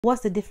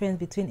What's the difference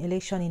between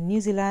election in New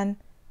Zealand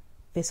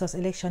versus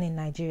election in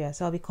Nigeria?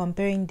 So I'll be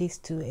comparing these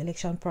two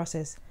election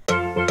process.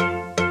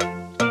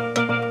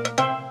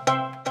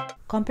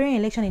 Comparing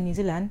election in New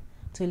Zealand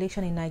to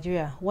election in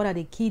Nigeria, what are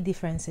the key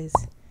differences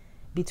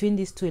between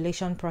these two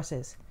election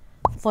process?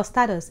 For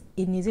starters,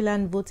 in New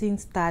Zealand, voting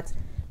starts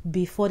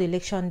before the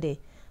election day.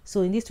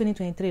 So in this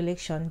 2023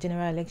 election,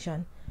 general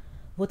election,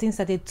 voting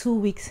started 2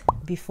 weeks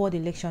before the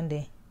election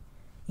day.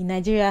 In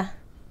Nigeria,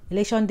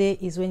 election day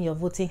is when your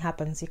voting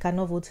happens. You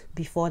cannot vote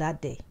before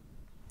that day.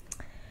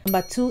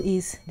 Number 2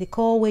 is they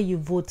call where you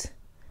vote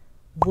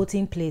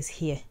voting place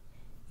here.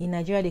 In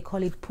Nigeria, they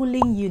call it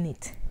polling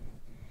unit.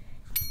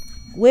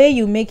 Where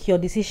you make your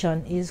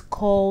decision is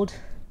called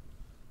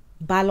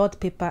ballot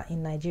paper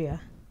in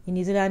Nigeria. In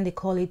New Zealand, they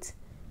call it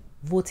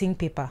voting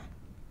paper.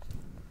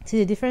 See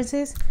the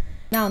differences?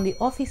 Now, the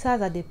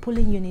officers at the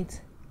polling unit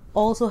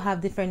also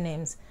have different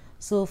names.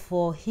 So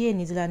for here in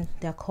New Zealand,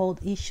 they're called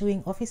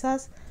issuing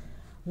officers,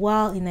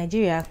 while in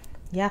Nigeria,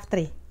 you have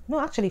 3.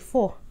 No, actually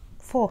 4.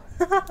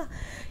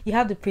 You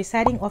have the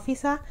presiding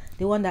officer,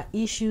 the one that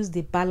issues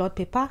the ballot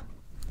paper.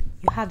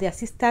 You have the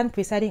assistant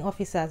presiding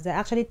officers. There are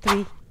actually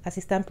 3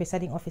 assistant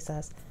presiding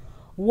officers.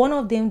 One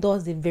of them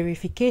does the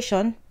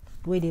verification,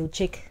 where they'll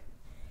check.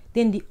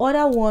 Then the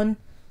other one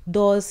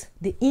does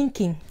the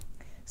inking.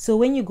 So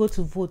when you go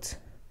to vote,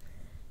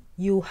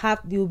 you'll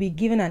be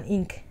given an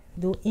ink.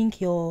 They'll ink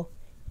your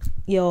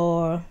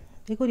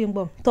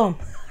thumb.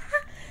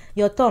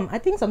 Your thumb. I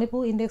think some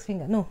people index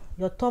finger. No,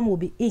 your thumb will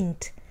be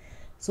inked.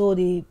 So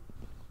it's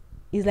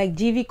like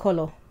GV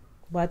color,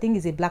 but I think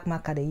it's a black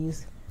marker they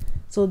use.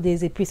 So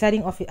there's a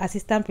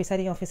assistant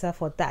presiding officer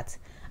for that.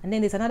 And then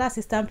there's another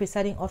assistant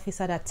presiding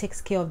officer that takes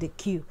care of the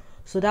queue.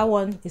 So that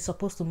one is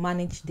supposed to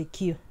manage the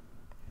queue.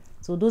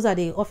 So those are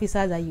the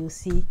officers that you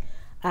see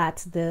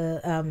at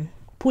the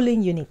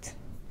polling unit.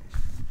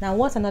 Now,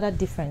 what's another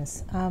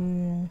difference?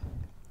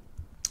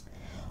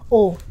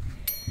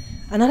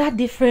 Another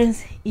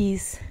difference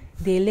is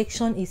the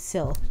election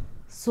itself.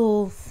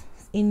 So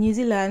in New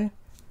Zealand,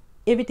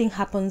 everything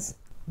happens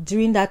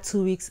during that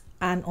 2 weeks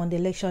and on the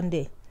election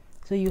day.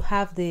 So you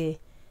have the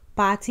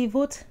party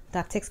vote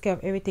that takes care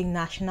of everything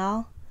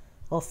national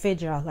or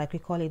federal, like we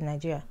call it in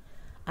Nigeria.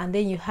 And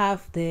then you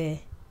have the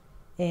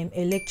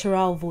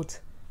electoral vote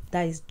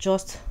that is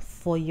just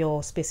for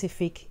your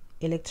specific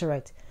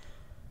electorate.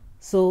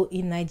 So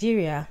in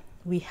Nigeria,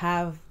 we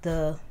have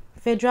the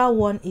federal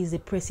one is the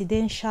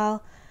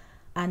presidential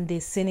and the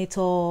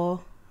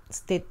senatorial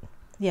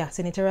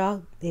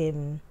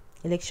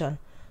election.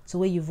 So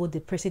where you vote the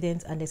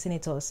president and the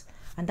senators,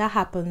 and that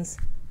happens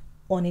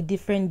on a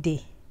different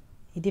day,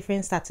 a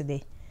different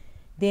Saturday.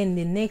 Then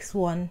the next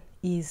one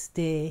is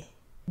the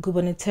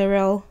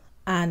gubernatorial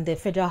and the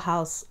federal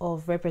House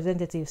of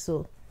Representatives.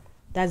 So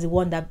that's the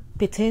one that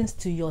pertains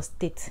to your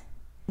state.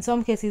 In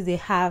some cases, they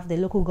have the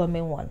local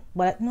government one,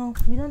 but no,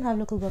 we don't have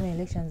local government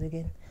elections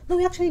again. No,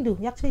 we actually do.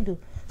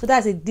 So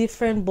that's a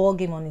different ball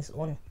game on its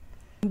own.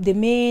 The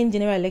main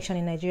general election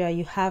in Nigeria,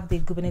 you have the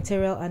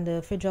gubernatorial and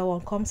the federal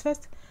one comes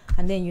first,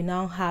 and then you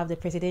now have the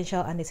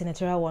presidential and the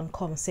senatorial one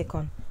comes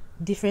second.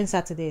 Different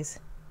Saturdays,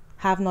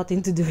 have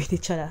nothing to do with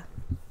each other.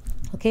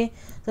 Okay,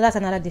 so that's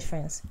another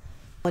difference.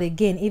 But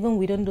again, even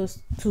within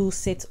those 2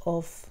 sets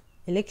of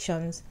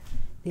elections,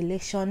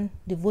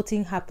 the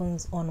voting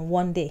happens on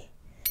one day.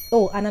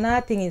 Oh, and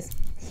another thing is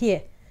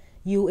here,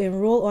 you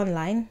enroll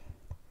online,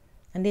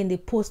 and then they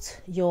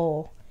post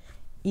your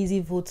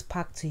Easy Vote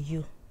pack to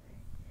you.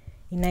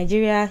 In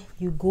Nigeria,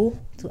 you go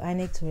to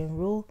INEC to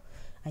enroll,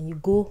 and you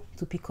go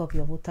to pick up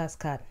your voter's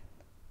card.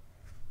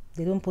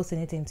 They don't post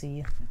anything to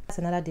you. That's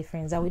another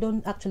difference that we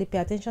don't actually pay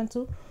attention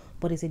to,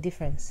 but it's a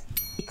difference.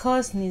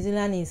 Because New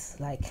Zealand is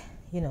like,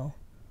 the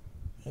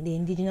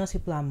indigenous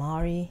people are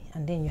Maori,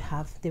 and then you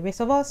have the rest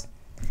of us.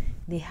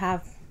 They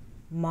have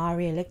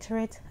Maori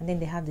electorate, and then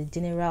they have the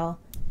general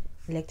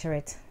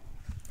electorate.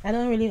 I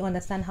don't really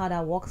understand how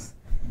that works.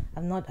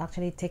 I've not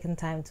actually taken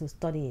time to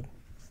study it,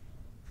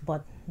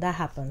 but that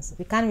happens.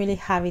 We can't really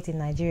have it in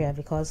Nigeria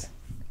because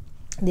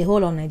the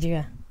whole of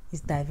Nigeria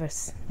is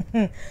diverse.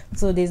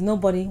 So there's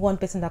nobody, one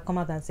person that come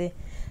out and say,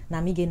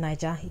 Namige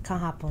Niger. It can't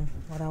happen.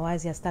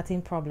 Otherwise, you're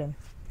starting problem.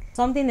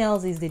 Something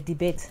else is the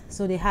debate.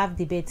 So they have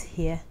debate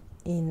here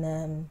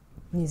in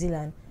New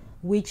Zealand,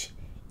 which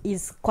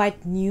is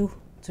quite new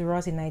to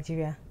us in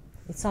Nigeria.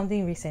 It's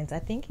something recent. I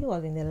think it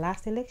was in the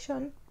last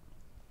election,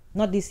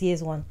 not this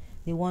year's one,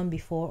 the one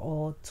before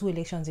or 2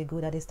 elections ago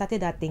that they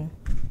started that thing.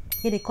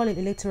 Here they call it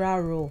electoral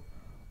roll,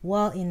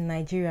 while in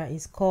Nigeria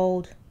it's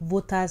called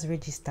voters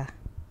register.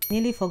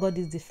 Nearly forgot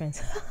this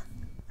difference.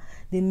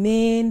 The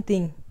main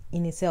thing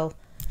in itself,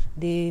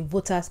 the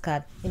voters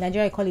card. In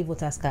Nigeria, they call it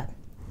voters card.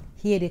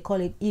 Here they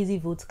call it Easy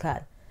Vote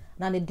card.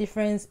 Now the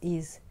difference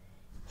is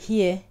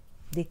here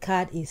the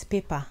card is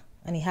paper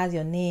and it has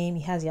your name,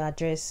 it has your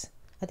address.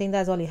 I think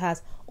that's all it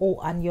has. Oh,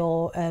 and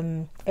your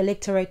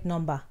electorate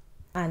number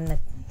and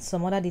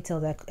some other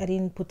details that I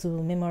didn't put to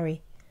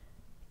memory.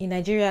 In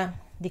Nigeria,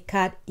 the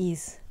card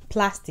is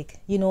plastic,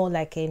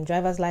 like a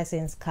driver's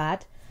license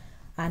card,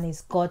 and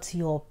it's got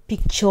your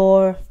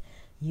picture,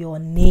 your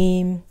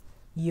name,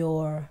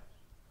 your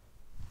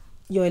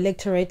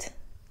electorate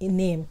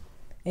name.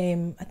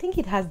 I think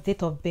it has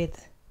date of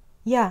birth.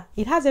 Yeah,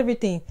 it has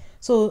everything.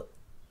 So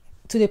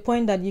to the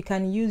point that you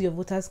can use your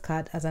voter's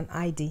card as an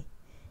ID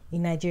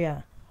in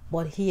Nigeria.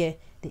 But here,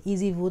 the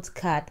Easy Vote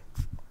card,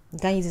 you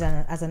can't use it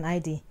as an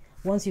ID.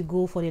 Once you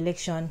go for the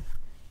election,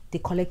 they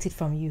collect it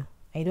from you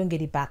and you don't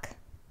get it back.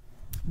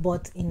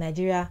 But in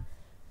Nigeria,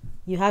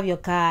 you have your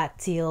card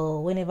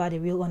till whenever the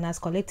real owners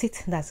collect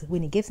it. That's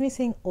when it gets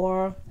missing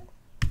or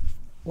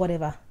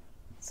whatever.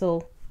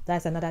 So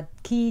that's another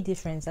key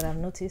difference that I've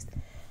noticed.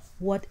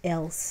 What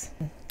else?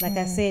 Like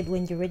I said,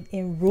 when you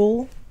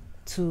enroll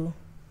to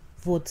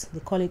vote, they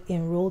call it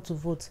enroll to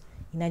vote.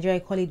 In Nigeria,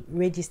 you call it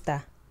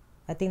register.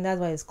 I think that's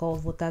why it's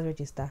called voters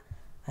register,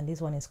 and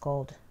this one is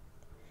called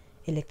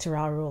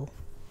electoral roll.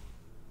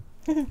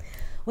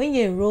 When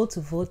you enroll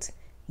to vote,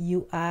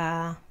 you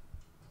are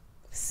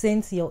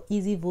sent your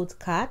Easy Vote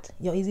card,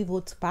 your Easy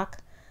Vote pack,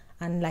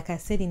 and like I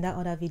said in that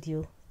other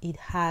video, it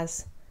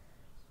has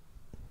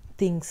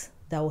things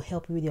that will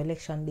help you with your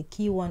election. The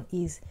key one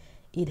is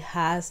it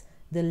has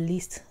the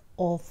list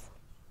of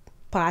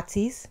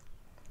parties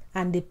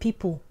and the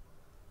people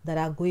that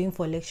are going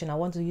for election. I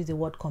want to use the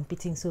word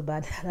competing so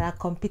bad. That are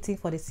competing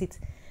for the seat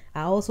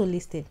are also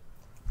listed.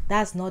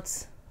 That's not,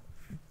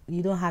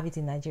 you don't have it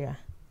in Nigeria.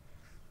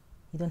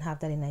 You don't have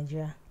that in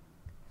Nigeria.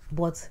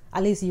 But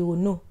at least you will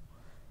know.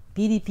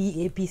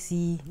 PDP,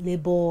 APC,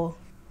 Labour,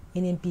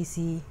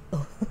 NNPC,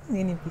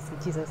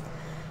 NNPC, Jesus.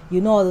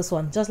 You know all this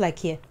one, just like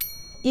here.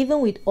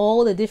 Even with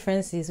all the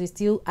differences, we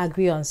still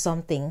agree on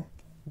something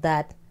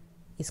that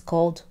is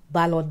called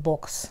ballot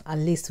box. At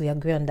least we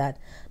agree on that.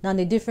 Now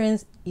the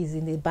difference is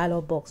in the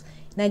ballot box.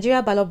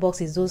 Nigeria ballot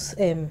box is those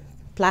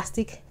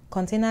plastic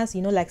containers,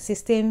 you know, like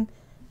system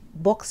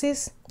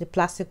boxes, the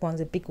plastic ones,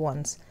 the big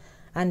ones.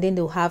 And then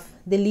they'll have,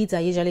 the lids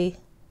are usually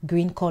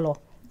green color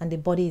and the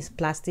body is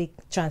plastic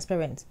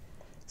transparent.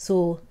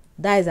 So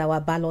that is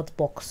our ballot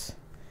box,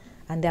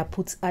 and they are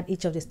put at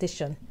each of the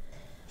station.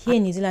 Here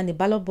in New Zealand, the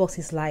ballot box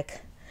is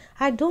like,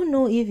 I don't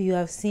know if you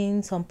have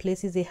seen some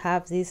places they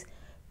have these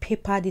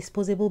paper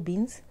disposable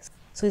bins.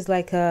 So it's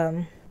like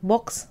a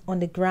box on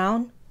the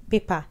ground,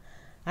 paper,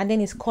 and then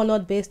it's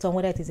colored based on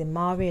whether it is a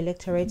Maori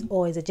electorate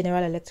or is a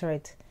general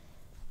electorate.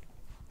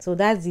 So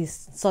that's the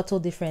subtle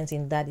difference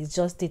in that. It's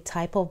just the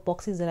type of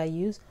boxes that I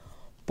use,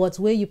 but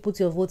where you put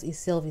your vote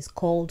itself is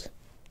called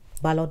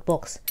ballot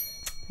box.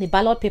 The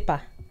ballot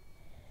paper,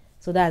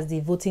 so that's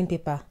the voting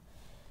paper,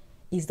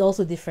 is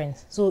also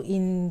different. So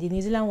in the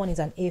New Zealand one is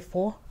an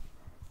A4,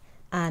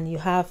 and you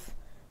have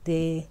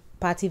the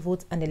party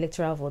vote and the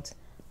electoral vote,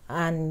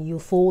 and you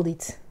fold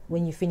it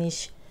when you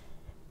finish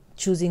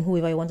choosing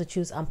whoever you want to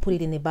choose and put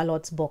it in a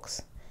ballot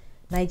box.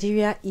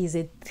 Nigeria is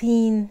a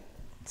thin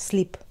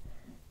slip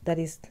that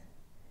is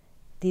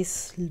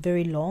this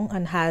very long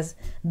and has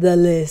the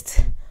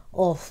list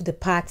of the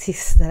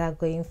parties that are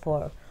going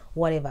for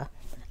whatever.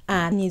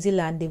 And New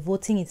Zealand, the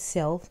voting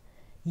itself,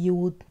 you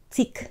would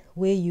tick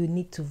where you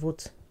need to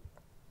vote.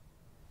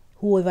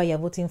 Whoever you're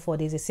voting for,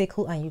 there's a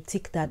circle and you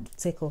tick that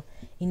circle.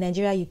 In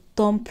Nigeria, you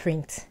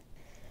thumbprint.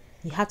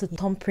 You have to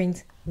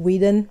thumbprint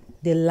within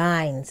the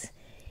lines.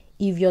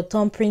 If your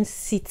thumbprint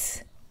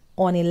sits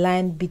on a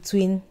line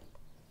between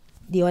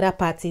the other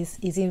parties,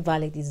 it's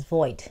invalid, it's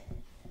void.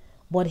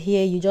 But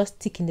here you just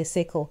tick in the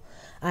circle,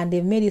 and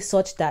they've made it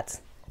such that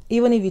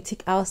even if you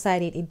tick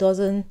outside it, it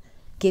doesn't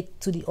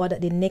get to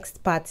the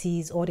next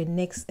parties or the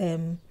next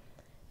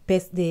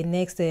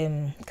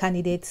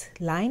candidate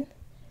line,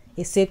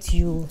 except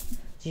you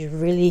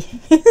really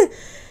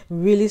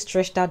really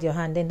stretched out your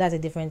hand. Then that's a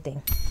different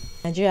thing.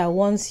 Nigeria,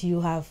 once you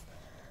have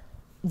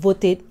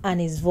voted and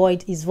it's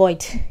void, is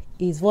void.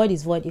 Is void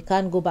is void. You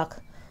can't go back.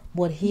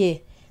 But here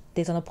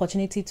there's an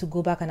opportunity to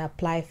go back and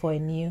apply for a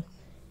new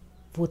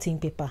voting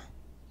paper.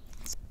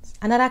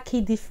 Another key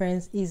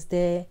difference is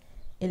the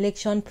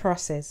election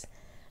process.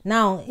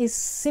 Now it's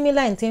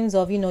similar in terms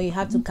of, you know, you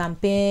have to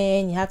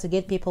campaign, you have to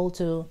get people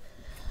to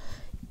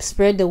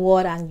spread the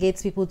word and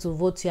get people to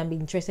vote you and be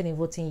interested in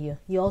voting you.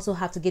 You also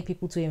have to get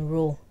people to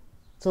enroll.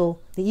 So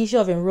the issue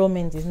of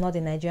enrollment is not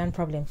a Nigerian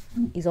problem,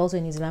 it's also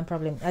a New Zealand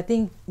problem, I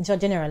think,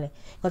 generally,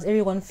 because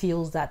everyone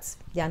feels that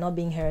they are not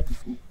being heard.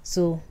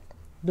 So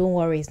don't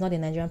worry, it's not a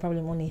Nigerian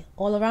problem only.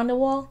 All around the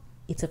world,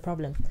 it's a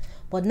problem.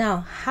 But now,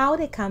 how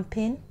they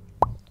campaign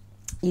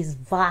is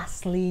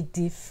vastly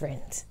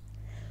different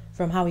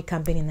from how we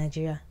campaign in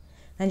Nigeria.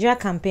 Nigeria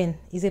campaign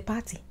is a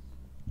party,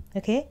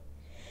 okay?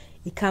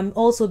 It can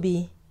also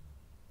be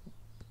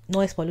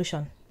noise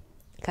pollution.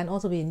 It can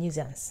also be a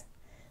nuisance,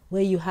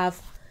 where you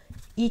have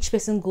each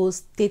person goes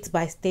state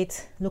by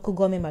state, local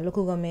government by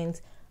local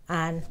government,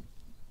 and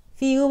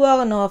feel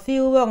work no,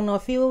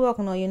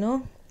 you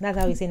know? That's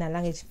how we say in our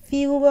language.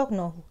 Feel work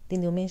no.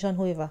 Then they'll mention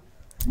whoever.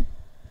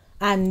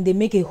 And they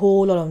make a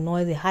whole lot of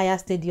noise. They hire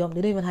stadium.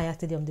 They don't even hire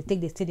stadium. They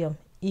take the stadium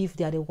if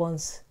they are the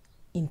ones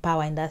in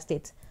power in that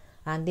state.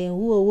 And then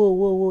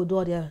whoa, do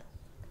all their,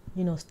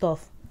 you know,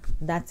 stuff.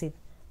 That's it.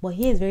 But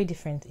here is very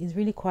different. It's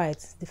really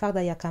quiet. The fact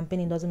that you're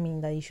campaigning doesn't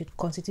mean that you should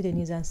constitute a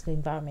nuisance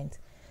environment.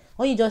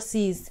 All you just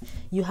see is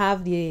you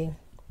have the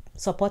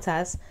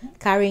supporters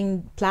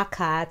carrying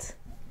placards,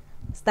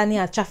 standing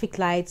at traffic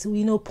lights,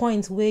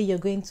 points where you're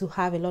going to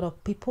have a lot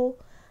of people,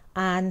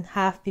 and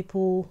have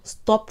people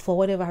stop for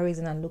whatever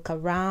reason and look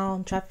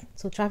around.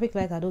 So traffic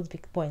lights are those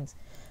big points,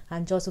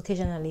 and just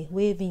occasionally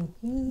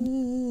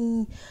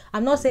waving.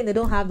 I'm not saying they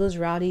don't have those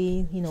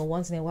rowdy,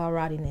 once in a while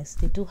rowdiness.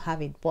 They do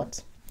have it,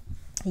 but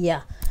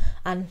yeah.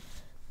 And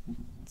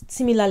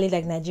similarly,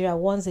 like Nigeria,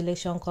 once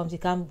election comes, you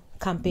can't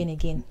campaign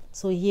again.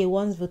 So here,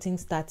 once voting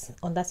starts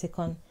on that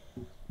second,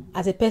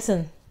 as a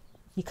person,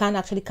 you can't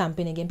actually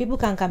campaign again. People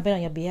can campaign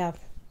on your behalf.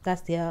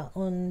 That's their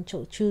own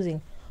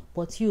choosing.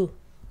 But you,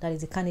 that is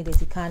the candidate,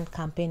 you can't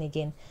campaign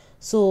again.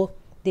 So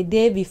the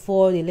day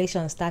before the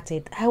election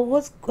started, I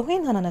was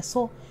going on and I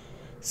saw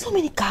so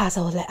many cars.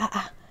 I was like,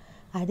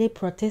 are they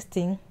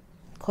protesting?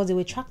 Because they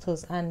were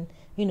tractors, and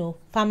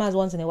farmers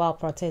once in a while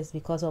protest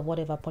because of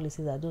whatever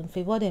policies that don't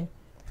favor them.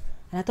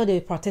 And I thought they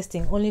were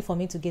protesting, only for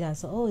me to get and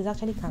say, oh, it's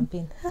actually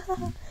campaign.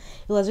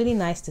 It was really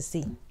nice to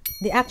see.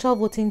 The actual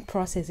voting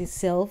process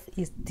itself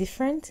is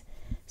different.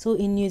 So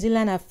in New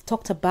Zealand, I've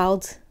talked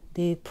about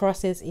the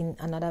process in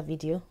another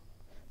video.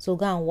 So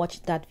go and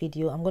watch that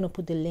video. I'm going to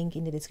put the link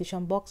in the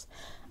description box,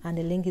 and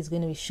the link is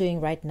going to be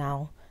showing right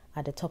now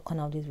at the top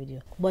corner of this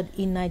video. But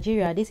in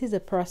Nigeria, this is the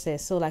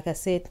process. So like I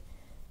said,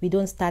 we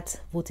don't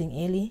start voting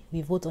early.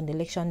 We vote on the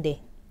election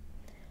day.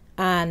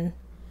 And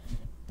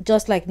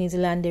just like New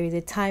Zealand, there is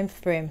a time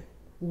frame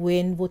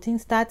when voting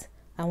starts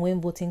and when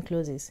voting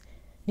closes.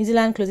 New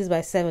Zealand closes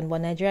by 7,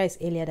 but Nigeria is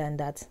earlier than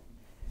that.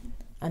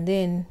 And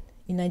then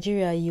in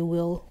Nigeria, you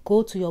will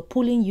go to your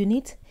polling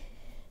unit.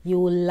 You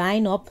will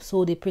line up.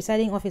 So the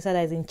presiding officer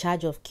that is in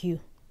charge of queue.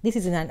 This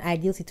is in an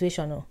ideal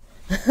situation. No?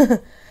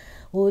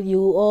 Well, you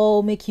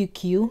all make you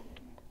queue.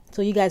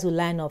 So you guys will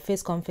line up,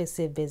 first come, first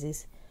serve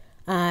basis.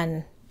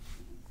 And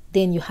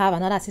then you have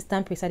another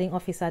assistant presiding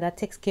officer that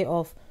takes care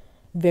of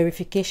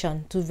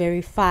verification, to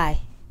verify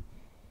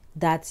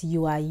that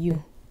you are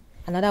you.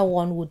 Another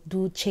one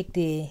would check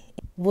the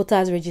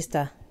voters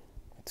register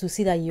to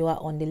see that you are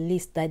on the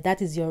list,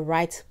 that is your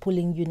right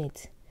polling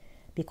unit.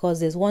 Because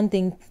there's one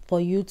thing for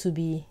you to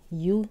be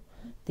you,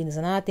 then there's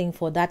another thing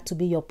for that to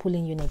be your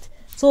polling unit.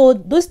 So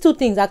those two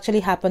things actually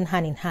happen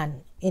hand in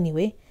hand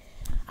anyway.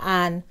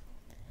 And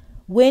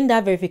when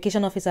that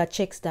verification officer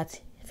checks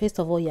that, first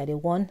of all, you are the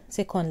one,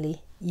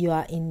 secondly, you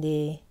are in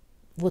the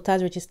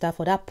voters register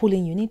for that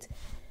polling unit,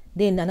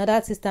 then another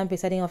assistant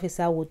presiding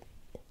officer would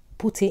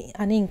put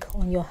an ink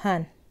on your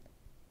hand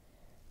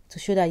to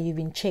show that you've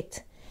been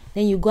checked.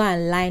 Then you go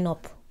and line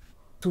up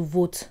to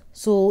vote.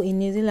 So in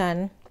New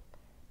Zealand,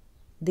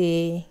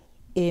 the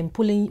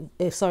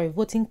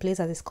voting place,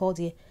 as it's called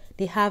here,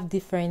 they have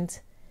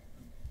different,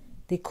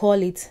 they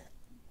call it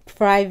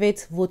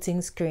private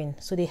voting screen.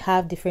 So they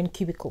have different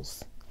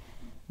cubicles.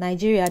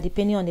 Nigeria,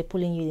 depending on the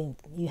polling unit,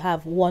 you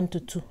have 1 to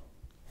 2.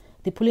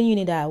 The polling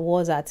unit that I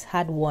was at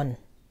had 1.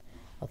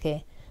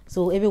 Okay,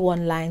 so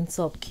everyone lines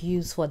up,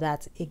 queues for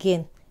that.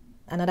 Again,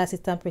 another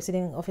assistant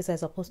presiding officer is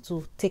supposed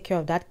to take care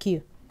of that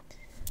queue.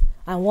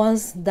 And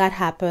once that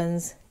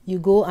happens, you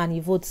go and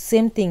you vote.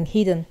 Same thing,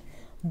 hidden.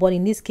 But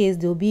in this case,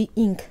 there'll be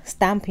ink,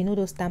 stamp,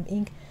 those stamp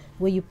ink,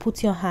 where you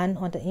put your hand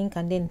on the ink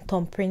and then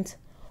thumbprint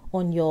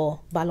on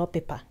your ballot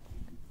paper.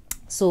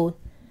 So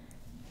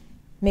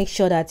make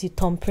sure that you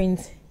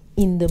thumbprint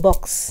in the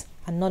box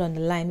and not on the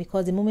line,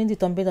 because the moment you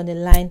thumbprint on the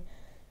line,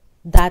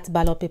 that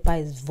ballot paper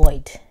is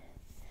void.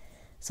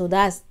 So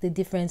that's the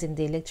difference in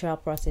the electoral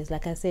process.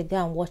 Like I said, go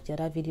and watch the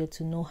other video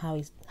to know how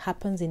it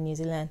happens in New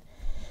Zealand.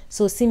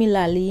 So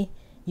similarly,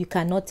 you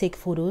cannot take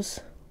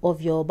photos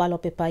of your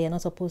ballot paper. You're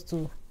not supposed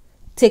to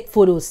take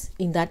photos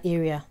in that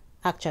area.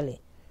 Actually,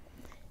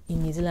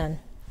 in New Zealand,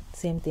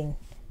 same thing.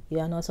 You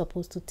are not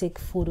supposed to take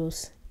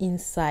photos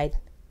inside,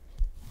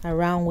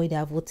 around where they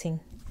are voting.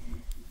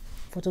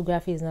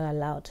 Photography is not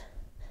allowed.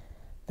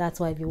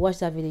 That's why if you watch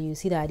that video, you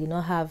see that I did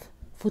not have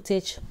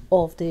footage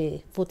of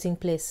the voting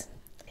place.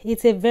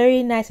 It's a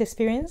very nice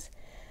experience,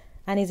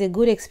 and it's a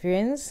good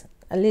experience.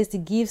 At least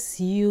it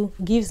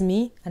gives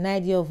me an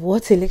idea of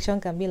what election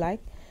can be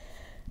like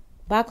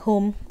back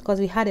home,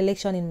 because we had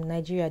election in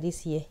Nigeria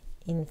this year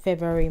in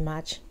February,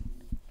 March,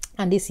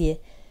 and this year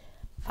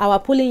our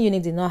polling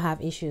unit did not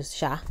have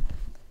issues.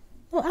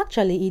 No,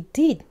 actually it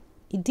did.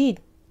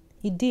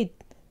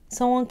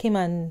 Someone came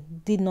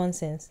and did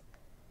nonsense.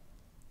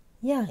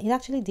 Yeah, it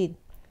actually did.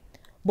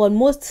 But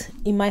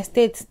in my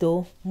state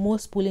though,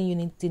 most polling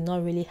units did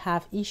not really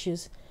have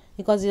issues,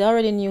 because they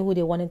already knew who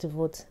they wanted to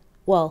vote.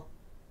 Well,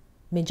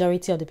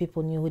 majority of the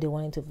people knew who they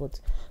wanted to vote.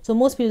 So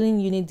most polling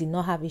units did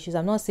not have issues.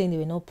 I'm not saying there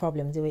were no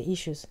problems, there were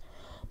issues.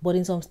 But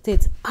in some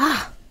states,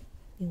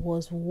 it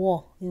was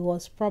war. It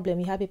was problem.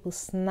 You had people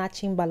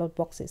snatching ballot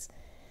boxes.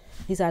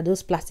 These are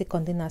those plastic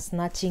containers,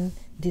 snatching,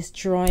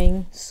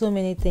 destroying so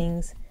many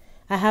things.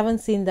 I haven't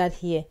seen that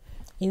here.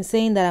 In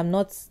saying that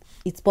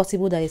it's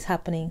possible that it's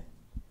happening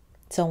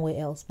somewhere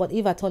else. But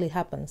if at all it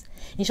happens.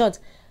 In short,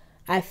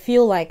 I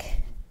feel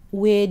like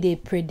where they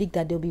predict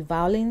that there'll be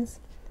violence,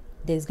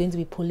 there's going to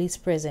be police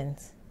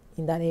presence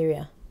in that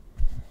area.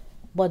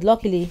 But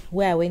luckily,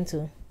 where I went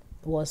to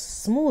was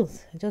smooth.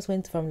 I just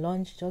went from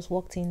lunch, just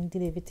walked in,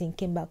 did everything,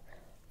 came back.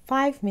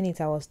 5 minutes,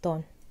 I was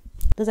done.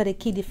 Those are the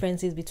key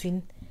differences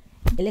between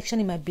election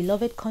in my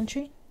beloved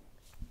country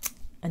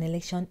and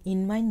election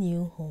in my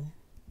new home.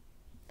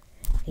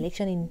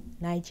 Election in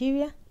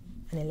Nigeria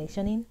and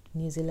election in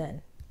New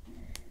Zealand.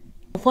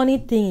 The funny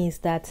thing is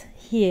that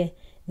here,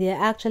 there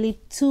are actually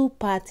two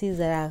parties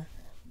that are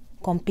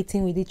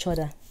competing with each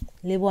other,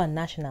 Labour and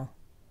National,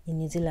 in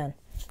New Zealand.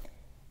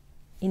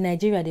 In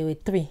Nigeria, there were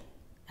three.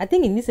 I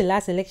think in this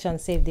last election,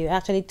 there were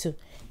actually two.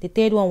 The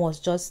third one was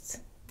just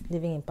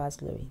living in past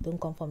glory.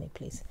 Don't come from a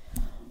place.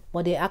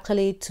 But there are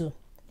actually two.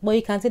 But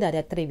you can see that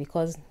there are three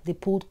because they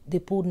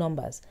pulled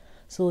numbers.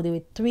 So there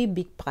were three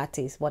big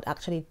parties, but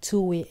actually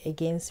two were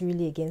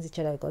really against each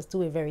other because two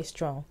were very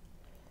strong.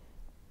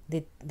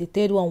 The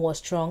third one was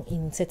strong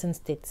in certain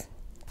states.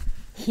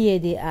 Here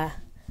there are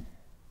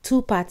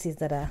two parties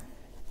that are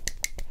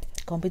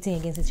competing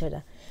against each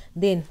other.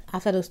 Then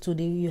after those two,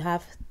 you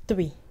have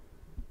three.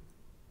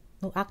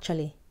 No,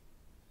 actually,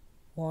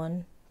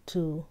 1,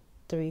 2,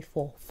 3,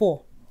 4.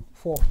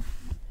 Four.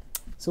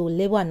 So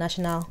Labour and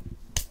National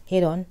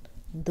head on.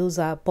 Those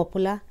are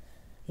popular.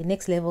 The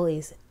next level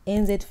is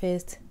NZ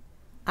First,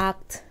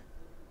 ACT,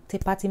 Te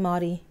Pāti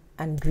Māori,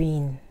 and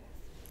Green.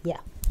 Yeah,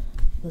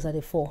 those are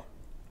the four.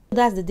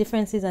 That's the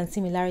differences and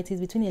similarities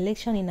between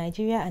election in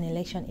Nigeria and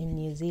election in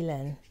New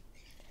Zealand.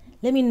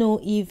 Let me know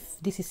if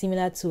this is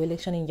similar to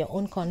election in your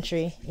own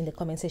country in the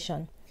comment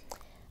section.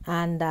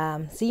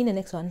 And see you in the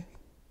next one.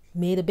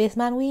 May the best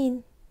man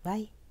win.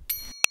 Bye.